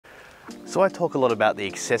So I talk a lot about the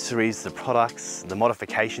accessories, the products, the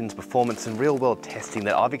modifications, performance and real-world testing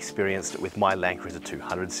that I've experienced with my Landcruiser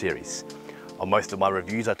 200 series. On most of my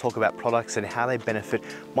reviews, I talk about products and how they benefit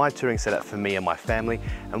my touring setup for me and my family,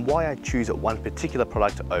 and why I choose one particular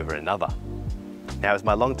product over another. Now, as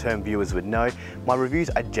my long-term viewers would know, my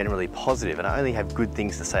reviews are generally positive and I only have good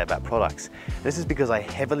things to say about products. This is because I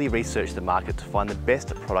heavily research the market to find the best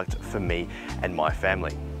product for me and my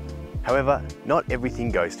family. However, not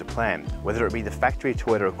everything goes to plan. Whether it be the factory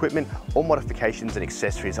Toyota equipment or modifications and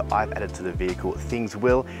accessories I've added to the vehicle, things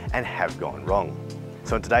will and have gone wrong.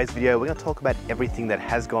 So in today's video, we're going to talk about everything that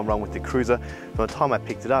has gone wrong with the Cruiser from the time I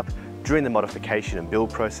picked it up, during the modification and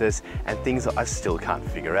build process, and things that I still can't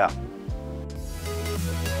figure out.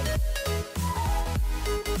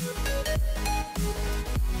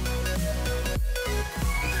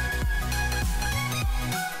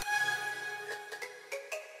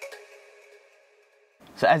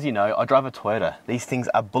 So as you know, I drive a Toyota. These things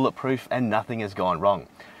are bulletproof and nothing has gone wrong.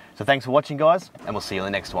 So thanks for watching, guys, and we'll see you in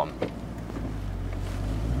the next one.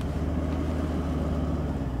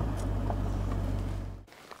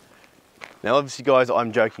 Now obviously, guys,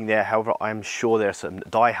 I'm joking there. However, I'm sure there are some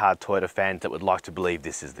die-hard Toyota fans that would like to believe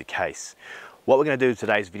this is the case. What we're going to do in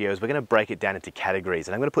today's video is we're going to break it down into categories,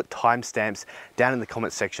 and I'm going to put timestamps down in the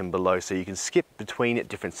comment section below so you can skip between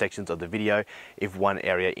different sections of the video if one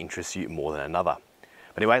area interests you more than another.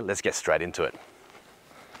 But anyway, let's get straight into it.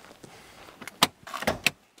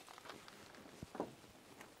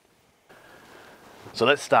 So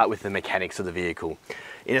let's start with the mechanics of the vehicle.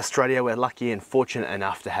 In Australia, we're lucky and fortunate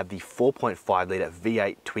enough to have the 4.5 litre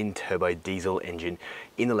V8 twin turbo diesel engine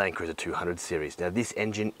in the Landcruiser 200 series. Now this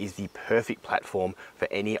engine is the perfect platform for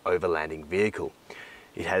any overlanding vehicle.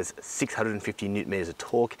 It has 650 Newton meters of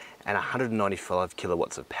torque and 195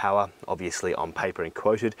 kilowatts of power, obviously on paper and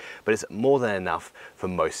quoted, but it's more than enough for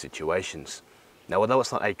most situations. Now, although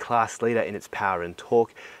it's not a class leader in its power and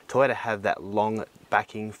torque, Toyota have that long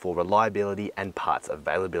backing for reliability and parts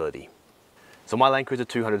availability. So my Landcruiser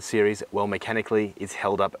 200 series, well, mechanically, is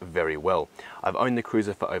held up very well. I've owned the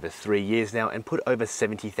Cruiser for over 3 years now and put over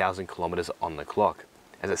 70,000 kilometers on the clock.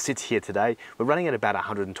 As it sits here today, we're running at about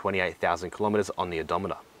 128,000 kilometers on the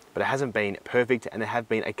odometer, but it hasn't been perfect and there have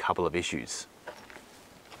been a couple of issues.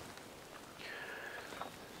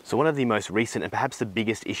 So one of the most recent and perhaps the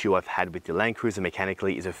biggest issue I've had with the Landcruiser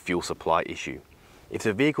mechanically is a fuel supply issue. If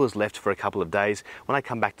the vehicle is left for a couple of days, when I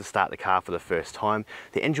come back to start the car for the first time,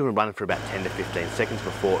 the engine will run for about 10 to 15 seconds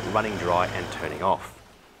before running dry and turning off.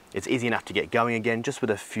 It's easy enough to get going again just with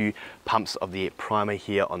a few pumps of the primer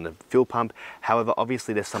here on the fuel pump. However,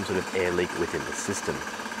 obviously there's some sort of air leak within the system.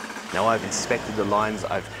 Now I've inspected the lines,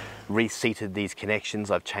 I've reseated these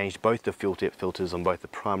connections, I've changed both the fuel tip filters on both the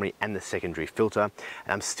primary and the secondary filter, and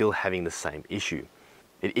I'm still having the same issue.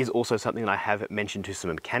 It is also something that I have mentioned to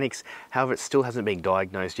some mechanics. However, it still hasn't been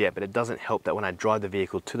diagnosed yet, but it doesn't help that when I drive the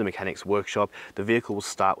vehicle to the mechanic's workshop, the vehicle will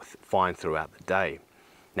start fine throughout the day.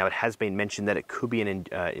 Now, it has been mentioned that it could be an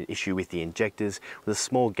issue with the injectors, with a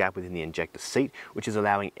small gap within the injector seat, which is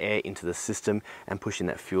allowing air into the system and pushing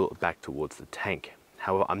that fuel back towards the tank.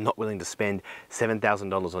 However, I'm not willing to spend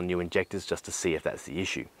 $7,000 on new injectors just to see if that's the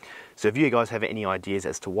issue. So if you guys have any ideas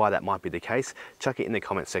as to why that might be the case, chuck it in the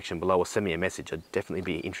comment section below or send me a message. I'd definitely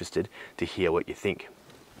be interested to hear what you think.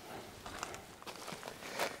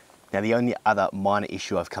 Now, the only other minor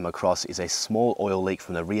issue I've come across is a small oil leak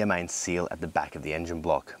from the rear main seal at the back of the engine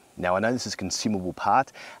block. Now, I know this is a consumable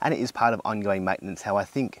part and it is part of ongoing maintenance. How I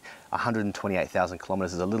think 128,000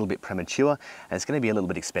 kilometers is a little bit premature and it's going to be a little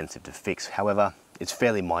bit expensive to fix. However, it's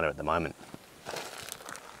fairly minor at the moment.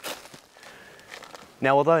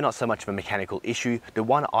 Now, although not so much of a mechanical issue, the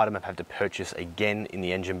one item I've had to purchase again in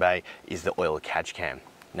the engine bay is the oil catch can.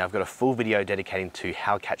 Now, I've got a full video dedicating to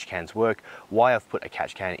how catch cans work, why I've put a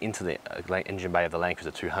catch can into the engine bay of the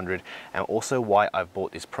Landcruiser 200, and also why I've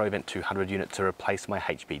bought this ProVent 200 unit to replace my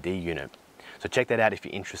HPD unit. So check that out if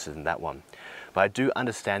you're interested in that one. But I do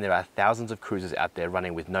understand there are thousands of cruisers out there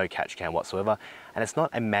running with no catch can whatsoever, and it's not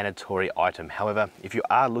a mandatory item. However, if you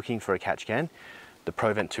are looking for a catch can, the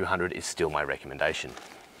ProVent 200 is still my recommendation.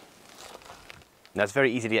 Now, it's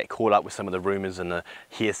very easy to get caught up with some of the rumours and the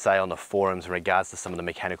hearsay on the forums in regards to some of the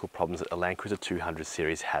mechanical problems that the Landcruiser 200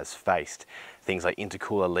 series has faced. Things like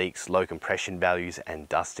intercooler leaks, low compression values and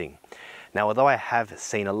dusting. Now, although I have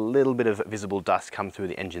seen a little bit of visible dust come through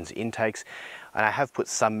the engine's intakes, and I have put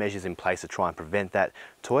some measures in place to try and prevent that,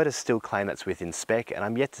 Toyota still claim that's within spec, and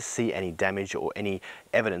I'm yet to see any damage or any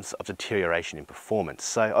evidence of deterioration in performance.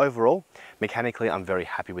 So overall, mechanically, I'm very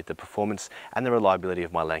happy with the performance and the reliability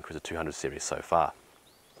of my Landcruiser 200 series so far.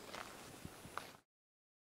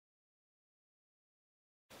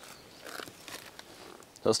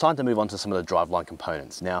 So it's time to move on to some of the driveline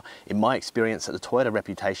components. Now, in my experience, the Toyota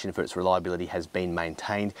reputation for its reliability has been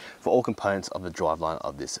maintained for all components of the driveline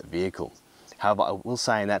of this vehicle. However, I will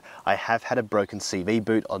say that I have had a broken CV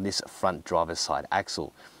boot on this front driver's side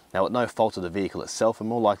axle. Now, at no fault of the vehicle itself, and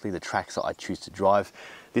more likely the tracks that I choose to drive,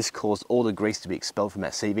 this caused all the grease to be expelled from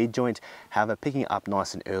that CV joint. However, picking it up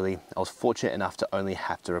nice and early, I was fortunate enough to only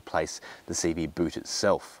have to replace the CV boot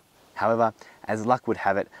itself. However, as luck would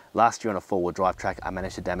have it, last year on a four-wheel drive track, I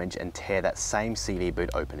managed to damage and tear that same CV boot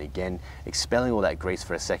open again, expelling all that grease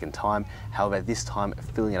for a second time. However, this time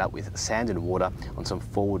filling it up with sand and water on some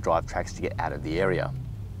four-wheel drive tracks to get out of the area.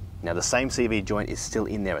 Now, the same CV joint is still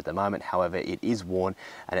in there at the moment. However, it is worn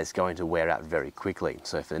and it's going to wear out very quickly.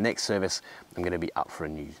 So for the next service, I'm going to be up for a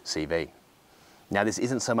new CV. Now, this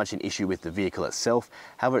isn't so much an issue with the vehicle itself.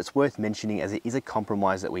 However, it's worth mentioning as it is a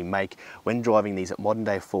compromise that we make when driving these modern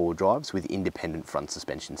day four-wheel drives with independent front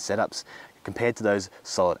suspension setups compared to those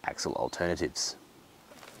solid axle alternatives.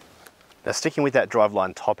 Now, sticking with that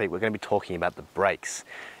driveline topic, we're going to be talking about the brakes.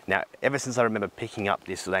 Now, ever since I remember picking up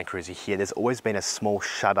this Landcruiser here, there's always been a small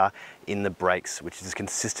shudder in the brakes, which is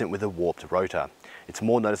consistent with a warped rotor. It's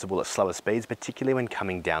more noticeable at slower speeds, particularly when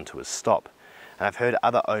coming down to a stop. And I've heard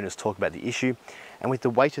other owners talk about the issue, and with the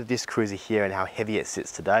weight of this cruiser here and how heavy it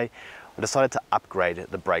sits today, I decided to upgrade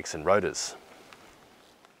the brakes and rotors.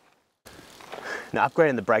 Now,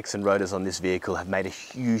 upgrading the brakes and rotors on this vehicle have made a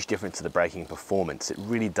huge difference to the braking performance. It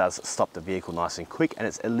really does stop the vehicle nice and quick, and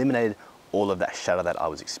it's eliminated all of that shudder that I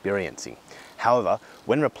was experiencing. However,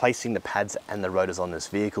 when replacing the pads and the rotors on this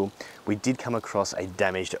vehicle, we did come across a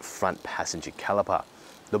damaged front passenger caliper.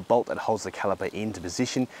 The bolt that holds the caliper into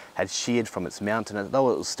position had sheared from its mount, and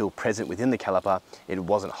although it was still present within the caliper, it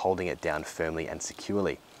wasn't holding it down firmly and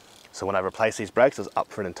securely. So when I replaced these brakes, I was up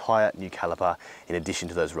for an entire new caliper in addition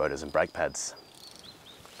to those rotors and brake pads.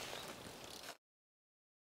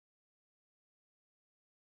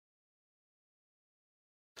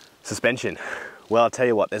 Suspension. Well, I'll tell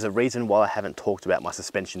you what, there's a reason why I haven't talked about my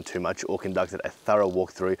suspension too much or conducted a thorough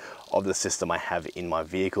walkthrough of the system I have in my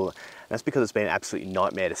vehicle. And that's because it's been an absolute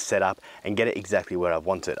nightmare to set up and get it exactly where I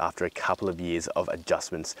want it after a couple of years of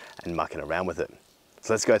adjustments and mucking around with it.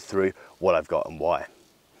 So let's go through what I've got and why.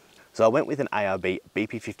 So I went with an ARB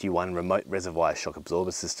BP51 remote reservoir shock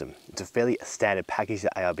absorber system. It's a fairly standard package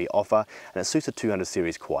that ARB offer, and it suits the 200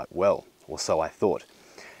 series quite well, or so I thought.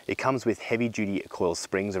 It comes with heavy duty coil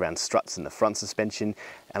springs around struts in the front suspension,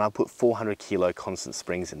 and I put 400 kilo constant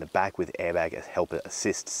springs in the back with airbag as helper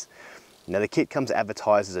assists. Now, the kit comes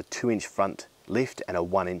advertised as a 2-inch front lift and a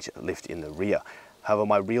 1-inch lift in the rear. However,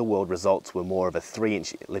 my real world results were more of a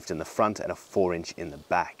 3-inch lift in the front and a 4-inch in the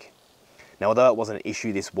back. Now, although it wasn't an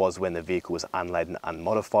issue, this was when the vehicle was unladen and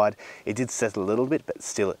unmodified, it did settle a little bit, but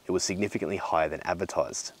still it was significantly higher than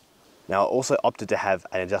advertised. Now, I also opted to have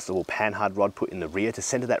an adjustable panhard rod put in the rear to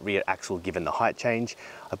center that rear axle given the height change.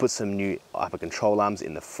 I put some new upper control arms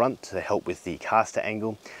in the front to help with the caster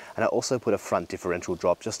angle, and I also put a front differential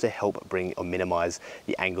drop just to help bring or minimize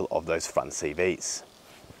the angle of those front CVs.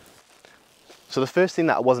 So the first thing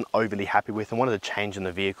that I wasn't overly happy with and wanted to change in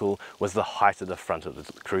the vehicle was the height of the front of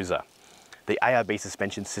the cruiser. The ARB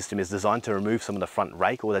suspension system is designed to remove some of the front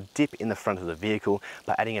rake or the dip in the front of the vehicle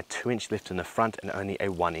by adding a 2-inch lift in the front and only a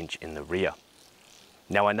 1-inch in the rear.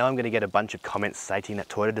 Now, I know I'm going to get a bunch of comments stating that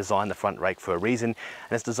Toyota designed the front rake for a reason,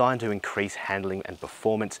 and it's designed to increase handling and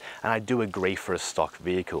performance, and I do agree for a stock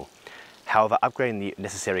vehicle. However, upgrading the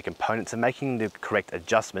necessary components and making the correct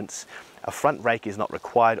adjustments, a front rake is not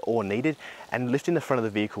required or needed, and lifting the front of the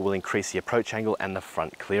vehicle will increase the approach angle and the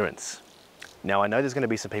front clearance. Now, I know there's going to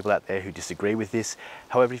be some people out there who disagree with this.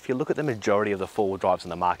 However, if you look at the majority of the four-wheel drives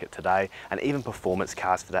on the market today, and even performance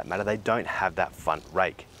cars for that matter, they don't have that front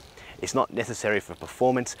rake. It's not necessary for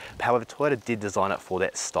performance, but however, Toyota did design it for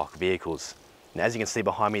their stock vehicles. Now, as you can see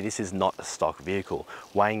behind me, this is not a stock vehicle,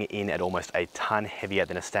 weighing in at almost a ton heavier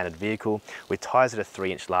than a standard vehicle, with tyres that are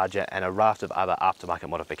 3-inch larger and a raft of other aftermarket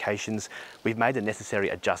modifications. We've made the necessary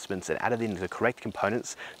adjustments and added in the correct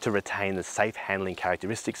components to retain the safe handling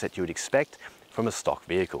characteristics that you would expect from a stock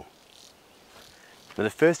vehicle. Now, the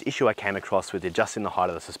first issue I came across with adjusting the height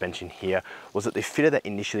of the suspension here was that the fitter that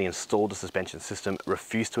initially installed the suspension system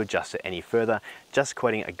refused to adjust it any further, just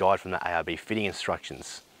quoting a guide from the ARB fitting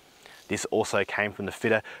instructions. This also came from the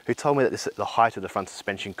fitter who told me that the height of the front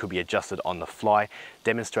suspension could be adjusted on the fly,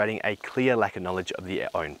 demonstrating a clear lack of knowledge of their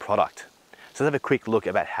own product. So let's have a quick look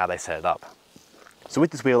about how they set it up. So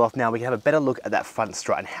with this wheel off now, we can have a better look at that front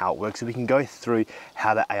strut and how it works, so we can go through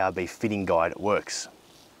how the ARB fitting guide works.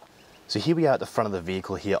 So here we are at the front of the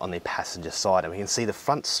vehicle here on the passenger side, and we can see the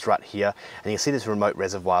front strut here, and you can see this remote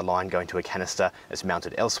reservoir line going to a canister that's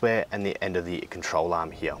mounted elsewhere, and the end of the control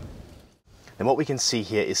arm here. And what we can see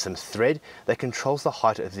here is some thread that controls the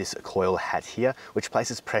height of this coil hat here, which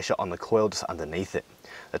places pressure on the coil just underneath it.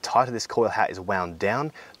 The tighter this coil hat is wound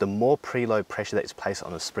down, the more preload pressure that is placed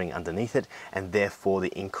on the spring underneath it, and therefore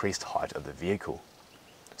the increased height of the vehicle.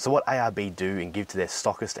 So what ARB do and give to their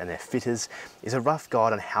stockists and their fitters is a rough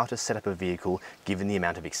guide on how to set up a vehicle given the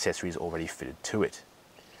amount of accessories already fitted to it.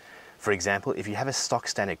 For example, if you have a stock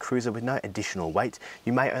standard cruiser with no additional weight,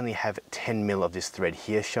 you may only have 10 mil of this thread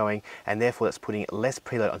here showing, and therefore that's putting less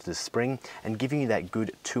preload onto the spring and giving you that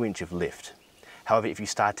good 2 inch of lift. However, if you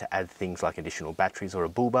start to add things like additional batteries or a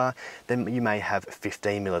bull bar, then you may have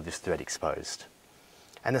 15 mil of this thread exposed.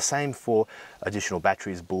 And the same for additional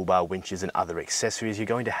batteries, bull bar, winches and other accessories. You're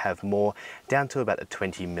going to have more, down to about a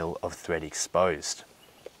 20 mil of thread exposed.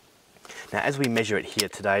 Now as we measure it here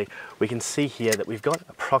today, we can see here that we've got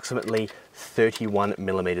approximately 31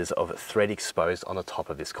 millimeters of thread exposed on the top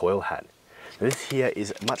of this coil hat. Now this here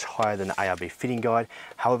is much higher than the ARB fitting guide,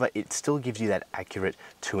 however it still gives you that accurate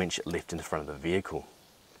 2 inch lift in the front of the vehicle.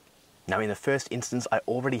 Now in the first instance, I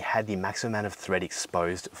already had the maximum amount of thread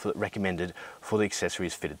exposed recommended for the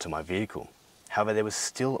accessories fitted to my vehicle. However, there was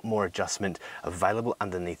still more adjustment available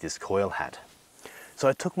underneath this coil hat. So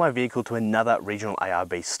I took my vehicle to another regional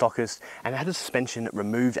ARB stockist and had the suspension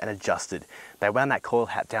removed and adjusted. They wound that coil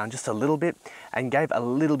hat down just a little bit and gave a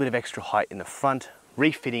little bit of extra height in the front,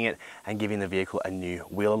 refitting it and giving the vehicle a new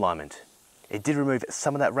wheel alignment. It did remove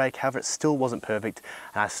some of that rake, however it still wasn't perfect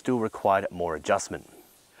and I still required more adjustment.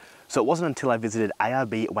 So it wasn't until I visited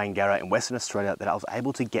ARB Wangara in Western Australia that I was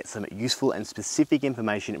able to get some useful and specific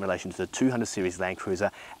information in relation to the 200 series Landcruiser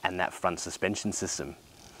and that front suspension system.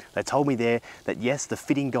 They told me there that yes, the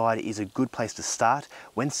fitting guide is a good place to start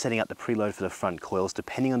when setting up the preload for the front coils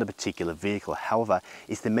depending on the particular vehicle. However,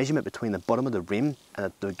 it's the measurement between the bottom of the rim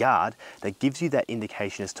and the guard that gives you that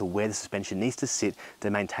indication as to where the suspension needs to sit to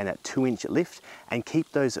maintain that 2 inch lift and keep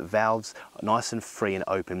those valves nice and free and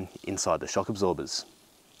open inside the shock absorbers.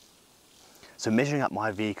 So measuring up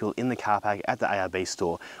my vehicle in the car park at the ARB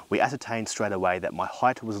store, we ascertained straight away that my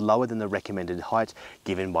height was lower than the recommended height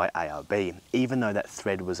given by ARB, even though that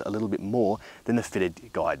thread was a little bit more than the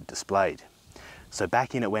fitted guide displayed. So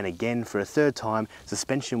back in it went again for a third time,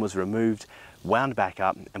 suspension was removed, wound back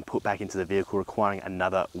up and put back into the vehicle, requiring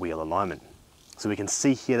another wheel alignment. So we can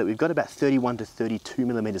see here that we've got about 31 to 32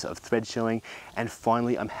 millimeters of thread showing, and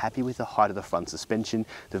finally I'm happy with the height of the front suspension.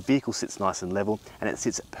 The vehicle sits nice and level and it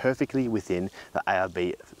sits perfectly within the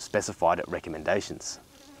ARB specified recommendations.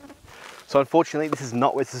 So unfortunately this is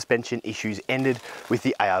not where the suspension issues ended with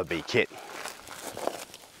the ARB kit.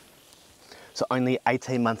 So only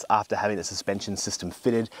 18 months after having the suspension system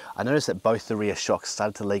fitted, I noticed that both the rear shocks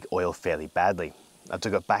started to leak oil fairly badly. I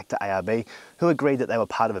took it back to ARB, who agreed that they were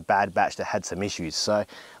part of a bad batch that had some issues. So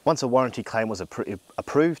once a warranty claim was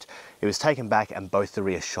approved, it was taken back and both the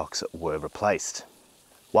rear shocks were replaced.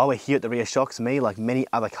 While we're here at the rear shocks, me, like many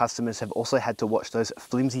other customers, have also had to watch those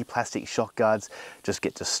flimsy plastic shock guards just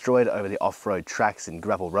get destroyed over the off-road tracks and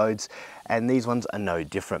gravel roads, and these ones are no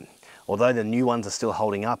different. Although the new ones are still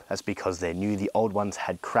holding up, that's because they're new. The old ones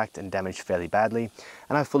had cracked and damaged fairly badly,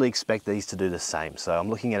 and I fully expect these to do the same. So I'm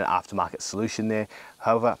looking at an aftermarket solution there.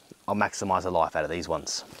 However, I'll maximize the life out of these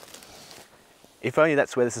ones. If only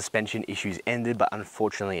that's where the suspension issues ended, but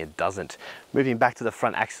unfortunately it doesn't. Moving back to the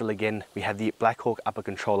front axle again, we had the Blackhawk upper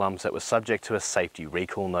control arms that were subject to a safety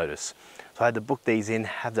recall notice. So I had to book these in,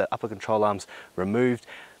 have the upper control arms removed,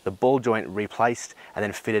 the ball joint replaced, and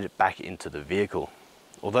then fitted back into the vehicle.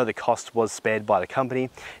 Although the cost was spared by the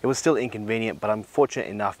company, it was still inconvenient, but I'm fortunate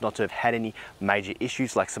enough not to have had any major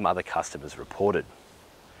issues like some other customers reported.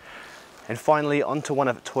 And finally, onto one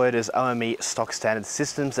of Toyota's OME stock standard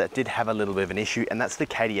systems that did have a little bit of an issue, and that's the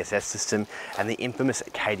KDSS system and the infamous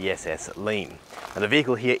KDSS lean. Now the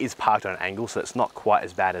vehicle here is parked on an angle, so it's not quite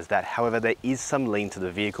as bad as that. However, there is some lean to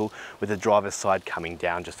the vehicle with the driver's side coming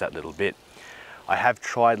down just that little bit. I have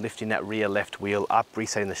tried lifting that rear left wheel up,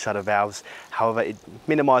 resetting the shutter valves. However, it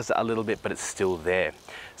minimized it a little bit, but it's still there.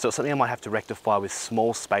 So it's something I might have to rectify with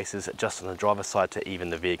small spaces just on the driver's side to even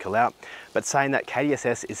the vehicle out. But saying that,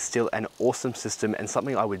 KDSS is still an awesome system and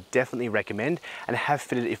something I would definitely recommend and have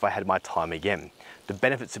fitted if I had my time again. The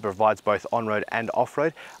benefits it provides both on-road and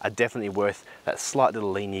off-road are definitely worth that slight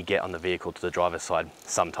little lean you get on the vehicle to the driver's side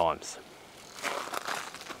sometimes.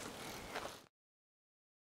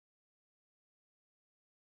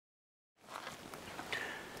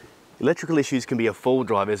 Electrical issues can be a fall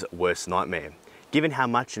driver's worst nightmare. Given how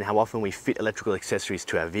much and how often we fit electrical accessories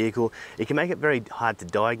to our vehicle, it can make it very hard to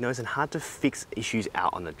diagnose and hard to fix issues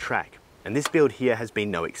out on the track. And this build here has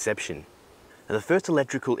been no exception. Now, the first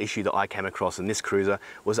electrical issue that I came across in this cruiser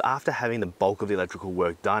was after having the bulk of the electrical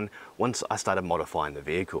work done once I started modifying the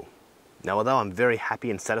vehicle. Now, although I'm very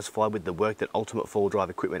happy and satisfied with the work that Ultimate 4Wheel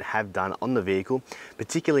equipment have done on the vehicle,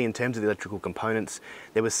 particularly in terms of the electrical components,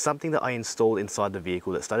 there was something that I installed inside the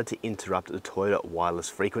vehicle that started to interrupt the Toyota wireless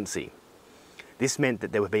frequency. This meant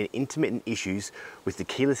that there would be intermittent issues with the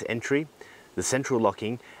keyless entry, the central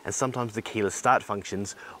locking, and sometimes the keyless start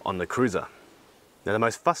functions on the cruiser. Now, the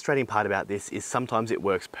most frustrating part about this is sometimes it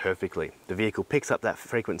works perfectly. The vehicle picks up that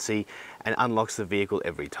frequency and unlocks the vehicle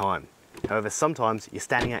every time. However, sometimes you're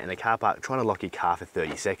standing out in the car park trying to lock your car for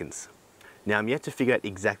 30 seconds. Now, I'm yet to figure out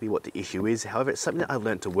exactly what the issue is. However, it's something that I've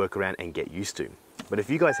learned to work around and get used to. But if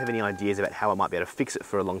you guys have any ideas about how I might be able to fix it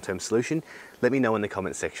for a long-term solution, let me know in the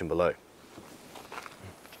comment section below.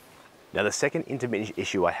 Now, the second intermittent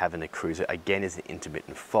issue I have in the cruiser again is an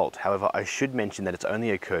intermittent fault. However, I should mention that it's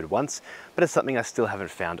only occurred once, but it's something I still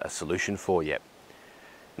haven't found a solution for yet.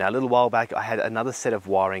 Now, a little while back, I had another set of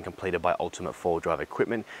wiring completed by Ultimate 4Wheel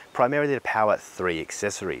equipment, primarily to power 3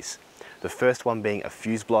 accessories. The first one being a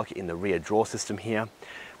fuse block in the rear drawer system here,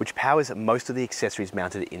 which powers most of the accessories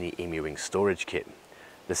mounted in the EMU Ring storage kit.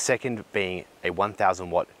 The second being a 1000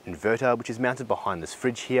 watt inverter, which is mounted behind this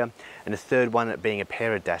fridge here, and the third one being a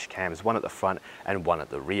pair of dash cams, one at the front and one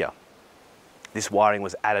at the rear. This wiring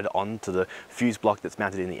was added on to the fuse block that's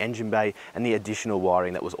mounted in the engine bay and the additional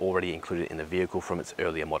wiring that was already included in the vehicle from its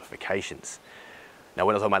earlier modifications. Now,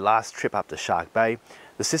 when I was on my last trip up to Shark Bay,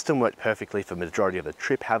 the system worked perfectly for the majority of the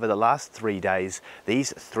trip. However, the last 3 days,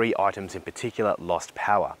 these 3 items in particular lost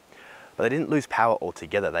power. But they didn't lose power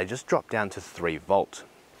altogether, they just dropped down to 3 volts.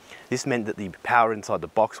 This meant that the power inside the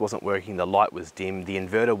box wasn't working, the light was dim, the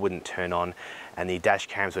inverter wouldn't turn on, and the dash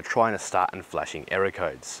cams were trying to start and flashing error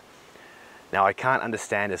codes. Now, I can't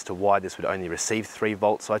understand as to why this would only receive 3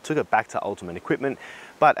 volts, so I took it back to Ultimate equipment,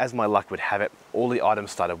 but as my luck would have it, all the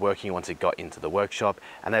items started working once it got into the workshop,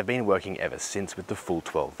 and they've been working ever since with the full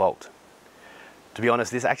 12 volt. To be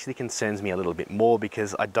honest, this actually concerns me a little bit more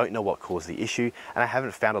because I don't know what caused the issue and I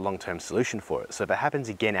haven't found a long-term solution for it. So if it happens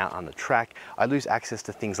again out on the track, I lose access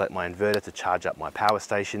to things like my inverter to charge up my power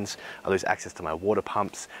stations, I lose access to my water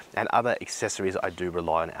pumps and other accessories I do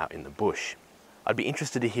rely on out in the bush. I'd be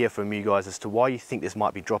interested to hear from you guys as to why you think this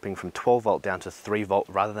might be dropping from 12 volt down to 3 volt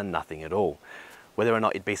rather than nothing at all. Whether or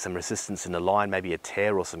not it'd be some resistance in the line, maybe a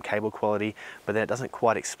tear or some cable quality, but then it doesn't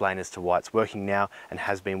quite explain as to why it's working now and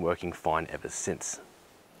has been working fine ever since.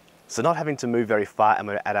 So not having to move very far, I'm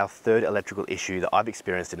going to add our third electrical issue that I've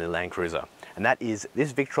experienced in the Landcruiser, and that is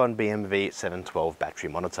this Victron BMV 712 battery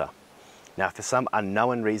monitor. Now, for some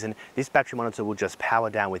unknown reason, this battery monitor will just power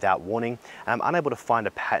down without warning, and I'm unable to find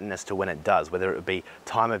a pattern as to when it does, whether it be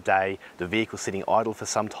time of day, the vehicle sitting idle for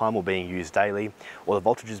some time or being used daily, or the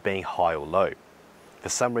voltages being high or low. For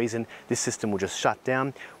some reason, this system will just shut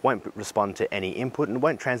down, won't respond to any input, and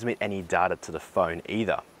won't transmit any data to the phone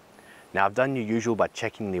either. Now, I've done your usual by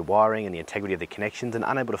checking the wiring and the integrity of the connections and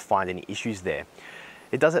unable to find any issues there.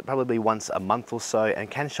 It does it probably once a month or so and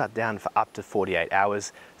can shut down for up to 48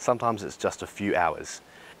 hours. Sometimes it's just a few hours.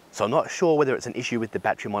 So I'm not sure whether it's an issue with the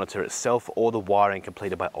battery monitor itself or the wiring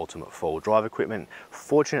completed by Ultimate 4Wheel equipment.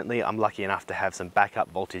 Fortunately, I'm lucky enough to have some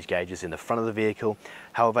backup voltage gauges in the front of the vehicle.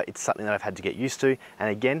 However, it's something that I've had to get used to. And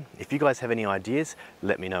again, if you guys have any ideas,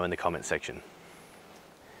 let me know in the comment section.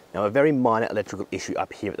 Now, a very minor electrical issue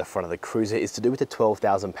up here at the front of the cruiser is to do with the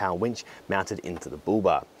 12,000 pound winch mounted into the bull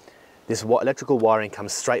bar. This electrical wiring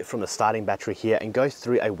comes straight from the starting battery here and goes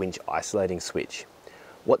through a winch isolating switch.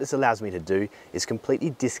 What this allows me to do is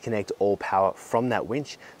completely disconnect all power from that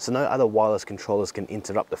winch so no other wireless controllers can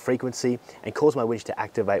interrupt the frequency and cause my winch to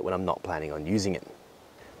activate when I'm not planning on using it.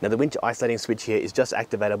 Now, the winch isolating switch here is just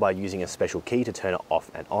activated by using a special key to turn it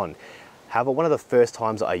off and on. However, one of the first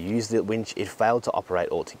times that I used the winch, it failed to operate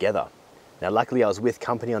altogether. Now, luckily I was with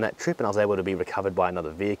company on that trip and I was able to be recovered by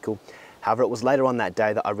another vehicle. However, it was later on that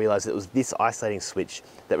day that I realized that it was this isolating switch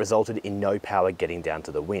that resulted in no power getting down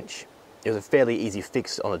to the winch. It was a fairly easy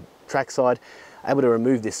fix on the track side, able to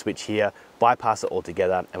remove this switch here, bypass it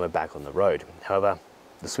altogether, and we're back on the road. However,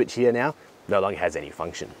 the switch here now no longer has any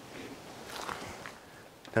function.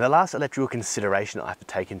 Now, the last electrical consideration I have to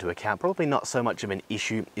take into account, probably not so much of an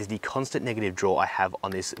issue, is the constant negative draw I have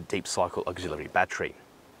on this deep cycle auxiliary battery.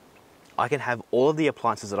 I can have all of the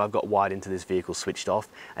appliances that I've got wired into this vehicle switched off,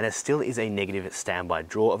 and there still is a negative standby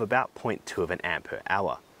draw of about 0.2 of an amp per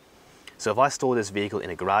hour. So if I store this vehicle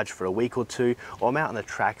in a garage for a week or two, or I'm out on the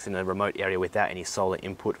tracks in a remote area without any solar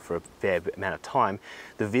input for a fair amount of time,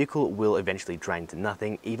 the vehicle will eventually drain to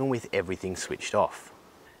nothing, even with everything switched off.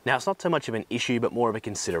 Now, it's not so much of an issue, but more of a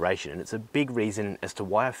consideration, and it's a big reason as to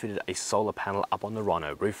why I fitted a solar panel up on the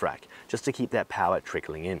Rhino roof rack, just to keep that power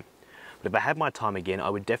trickling in. But if I had my time again,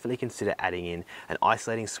 I would definitely consider adding in an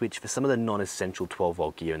isolating switch for some of the non-essential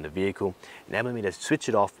 12-volt gear in the vehicle, enabling me to switch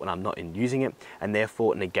it off when I'm not using it, and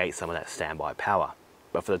therefore negate some of that standby power.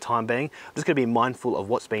 But for the time being, I'm just going to be mindful of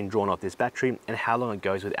what's being drawn off this battery and how long it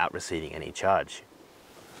goes without receiving any charge.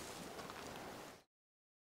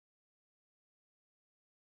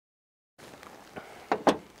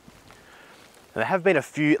 Now, there have been a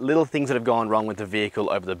few little things that have gone wrong with the vehicle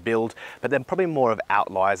over the build, but they're probably more of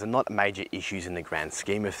outliers and not major issues in the grand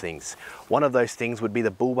scheme of things. One of those things would be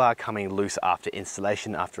the bull bar coming loose after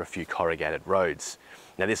installation after a few corrugated roads.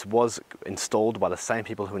 Now, this was installed by the same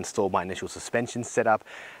people who installed my initial suspension setup,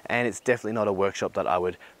 and it's definitely not a workshop that I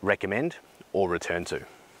would recommend or return to.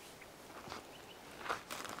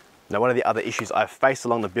 Now, one of the other issues I've faced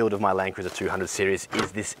along the build of my Landcruiser 200 series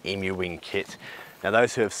is this EMU wing kit. Now,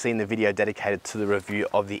 those who have seen the video dedicated to the review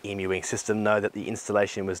of the EMU wing system know that the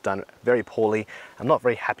installation was done very poorly. I'm not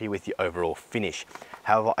very happy with the overall finish.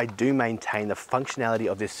 However, I do maintain the functionality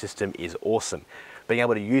of this system is awesome. Being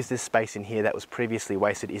able to use this space in here that was previously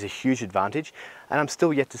wasted is a huge advantage, and I'm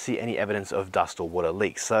still yet to see any evidence of dust or water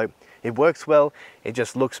leaks. So it works well, it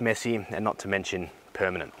just looks messy, and not to mention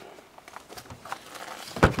permanent.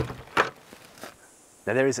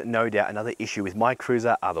 Now, there is no doubt another issue with my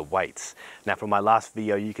Cruiser are the weights. Now, from my last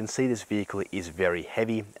video, you can see this vehicle is very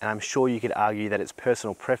heavy, and I'm sure you could argue that it's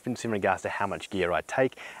personal preference in regards to how much gear I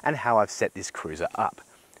take and how I've set this Cruiser up.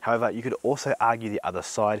 However, you could also argue the other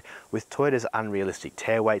side with Toyota's unrealistic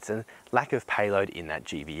tear weights and lack of payload in that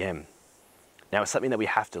GVM. Now, it's something that we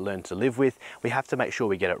have to learn to live with. We have to make sure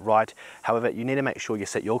we get it right. However, you need to make sure you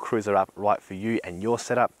set your Cruiser up right for you and your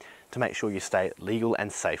setup to make sure you stay legal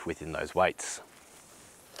and safe within those weights.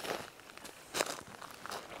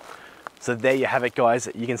 So there you have it, guys.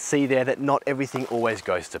 You can see there that not everything always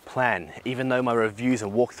goes to plan. Even though my reviews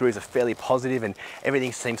and walkthroughs are fairly positive and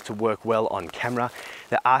everything seems to work well on camera,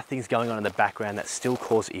 there are things going on in the background that still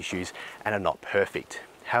cause issues and are not perfect.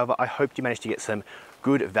 However, I hope you managed to get some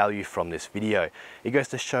good value from this video. It goes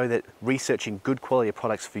to show that researching good quality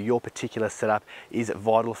products for your particular setup is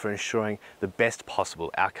vital for ensuring the best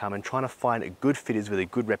possible outcome, and trying to find good fitters with a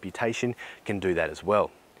good reputation can do that as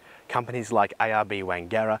well. Companies like ARB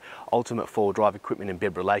Wangara, Ultimate 4-Drive Equipment in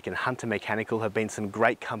Bibra Lake, and Hunter Mechanical have been some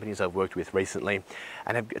great companies I've worked with recently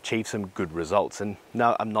and have achieved some good results. And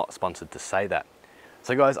no, I'm not sponsored to say that.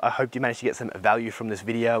 So guys, I hope you managed to get some value from this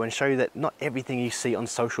video and show you that not everything you see on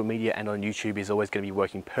social media and on YouTube is always going to be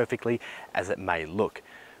working perfectly as it may look.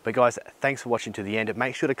 But guys, thanks for watching to the end.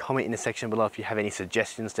 Make sure to comment in the section below if you have any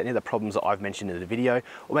suggestions to any of the problems that I've mentioned in the video,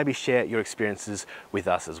 or maybe share your experiences with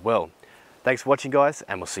us as well. Thanks for watching, guys,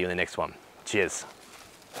 and we'll see you in the next one. Cheers.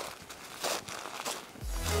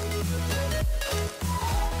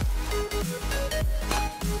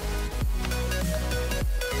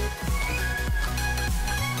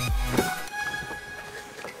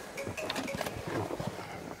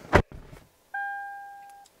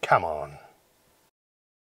 Come on.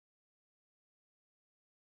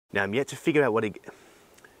 Now I'm yet to figure out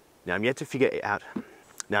Now I'm yet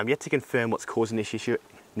to confirm what's causing this issue.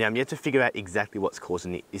 Now I'm yet to figure out exactly what's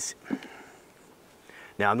causing this.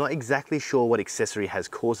 Now I'm not exactly sure what accessory has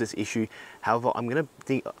caused this issue. However, I'm going to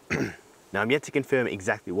think. Now I'm yet to confirm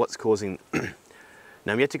exactly what's causing.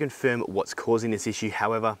 Now I'm yet to confirm what's causing this issue.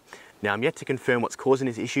 However,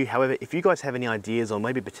 if you guys have any ideas or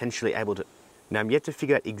maybe potentially able to. Now I'm yet to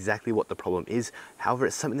figure out exactly what the problem is. However,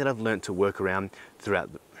 it's something that I've learned to work around throughout.